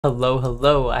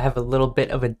Hello. I have a little bit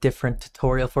of a different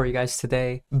tutorial for you guys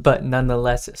today, but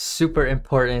nonetheless super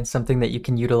important, something that you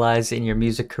can utilize in your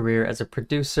music career as a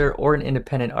producer or an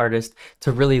independent artist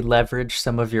to really leverage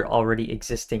some of your already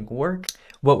existing work.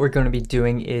 What we're going to be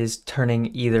doing is turning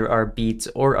either our beats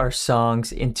or our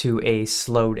songs into a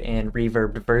slowed and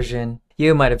reverbed version.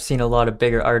 You might have seen a lot of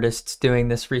bigger artists doing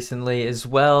this recently as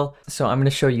well. So I'm going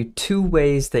to show you two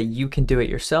ways that you can do it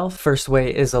yourself. First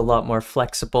way is a lot more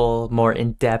flexible, more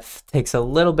in-depth, takes a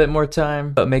little bit more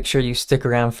time, but make sure you stick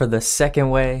around for the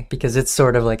second way because it's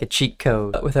sort of like a cheat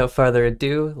code. But without further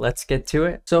ado, let's get to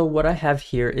it. So what I have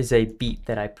here is a beat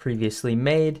that I previously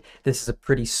made. This is a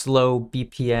pretty slow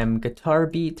BPM guitar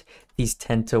beat. These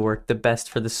tend to work the best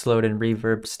for the slowed and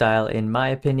reverb style in my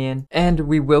opinion. And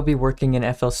we will be working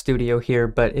in FL Studio here,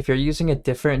 but if you're using a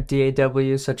different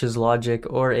DAW such as Logic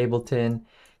or Ableton,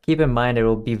 keep in mind it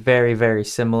will be very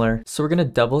similar. So we're going to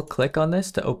double click on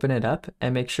this to open it up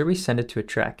and make sure we send it to a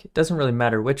track. It doesn't really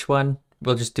matter which one.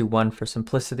 We'll just do one for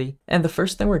simplicity. And the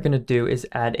first thing we're going to do is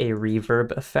add a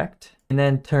reverb effect and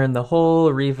then turn the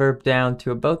whole reverb down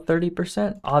to about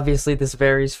 30%. Obviously this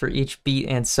varies for each beat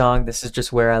and song. This is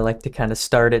just where I like to kind of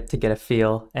start it to get a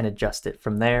feel and adjust it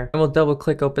from there. And we'll double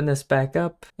click, open this back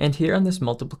up. And here on this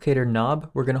multiplicator knob,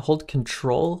 we're going to hold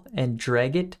Control and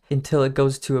drag it until it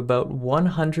goes to about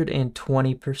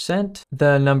 120%.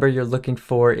 The number you're looking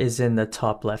for is in the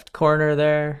top left corner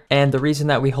there. And the reason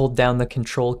that we hold down the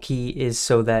Control key is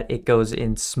so that it goes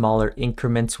in smaller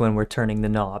increments when we're turning the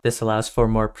knob. This allows for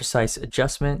more precise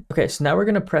adjustment. Okay, so now we're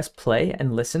going to press play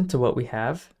and listen to what we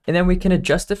have. And then we can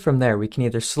adjust it from there. We can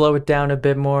either slow it down a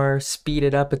bit more, speed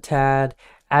it up a tad,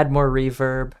 add more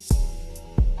reverb.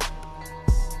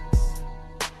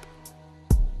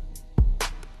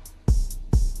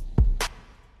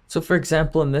 So for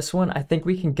example, in this one, I think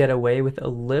we can get away with a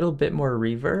little bit more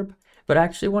reverb, but I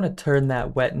actually want to turn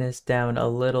that wetness down a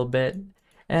little bit.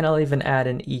 And I'll even add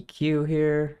an EQ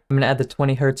here. I'm going to add the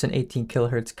 20 Hz and 18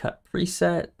 kHz cut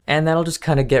preset. And that'll just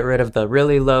kind of get rid of the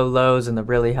really low lows and the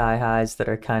really high highs that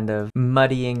are kind of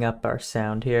muddying up our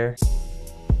sound here.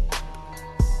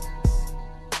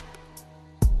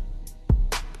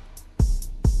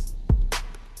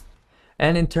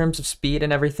 And in terms of speed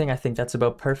and everything, I think that's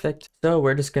about perfect. So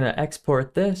we're just gonna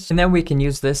export this, and then we can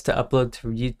use this to upload to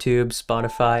YouTube,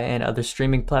 Spotify, and other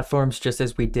streaming platforms, just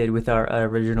as we did with our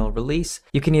original release.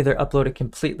 You can either upload it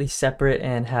completely separate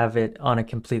and have it on a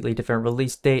completely different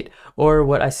release date, or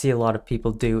what I see a lot of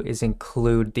people do is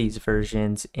include these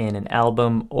versions in an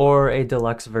album or a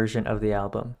deluxe version of the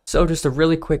album. So just a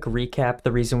really quick recap,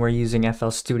 the reason we're using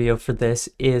FL Studio for this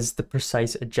is the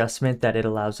precise adjustment that it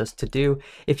allows us to do.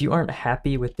 If you aren't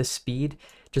happy with the speed,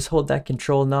 just hold that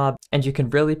control knob and you can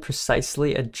really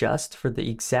precisely adjust for the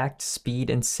exact speed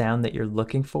and sound that you're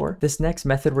looking for. This next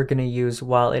method we're going to use,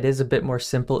 while it is a bit more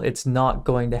simple, it's not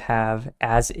going to have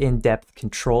as in-depth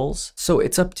controls. So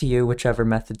it's up to you, whichever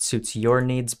method suits your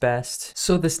needs best.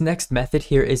 So this next method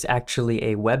here is actually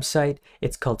a website.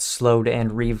 It's called Slowed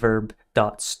and Reverb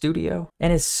Studio,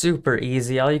 and it's super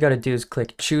easy. All you got to do is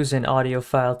click choose an audio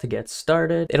file to get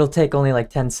started. It'll take only like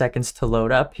 10 seconds to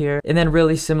load up here, and then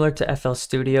really similar to FL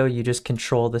Studio, you just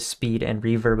control the speed and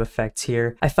reverb effects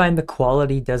here. I find the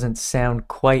quality doesn't sound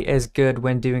quite as good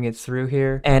when doing it through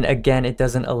here, and again it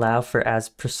doesn't allow for as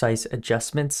precise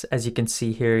adjustments. As you can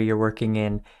see here, you're working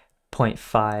in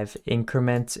 0.5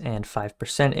 increments and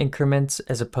 5% increments,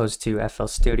 as opposed to FL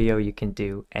Studio you can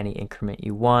do any increment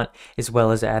you want, as well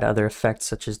as add other effects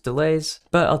such as delays.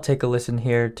 But I'll take a listen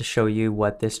here to show you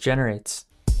what this generates.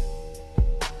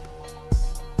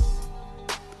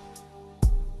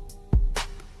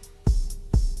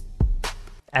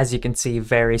 As you can see,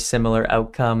 very similar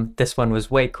outcome. This one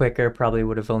was way quicker, probably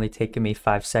would have only taken me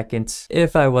 5 seconds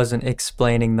if I wasn't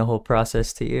explaining the whole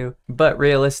process to you. But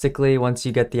realistically, once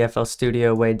you get the FL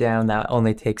Studio way down, that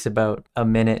only takes about a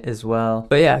minute as well.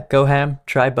 But yeah, go ham,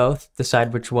 try both,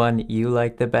 decide which one you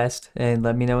like the best, and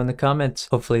let me know in the comments.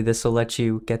 Hopefully this will let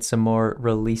you get some more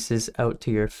releases out to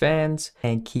your fans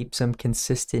and keep some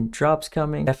consistent drops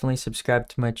coming. Definitely subscribe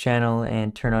to my channel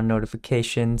and turn on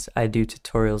notifications. I do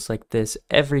tutorials like this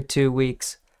every 2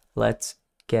 weeks. Let's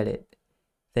get it.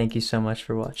 Thank you so much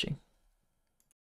for watching.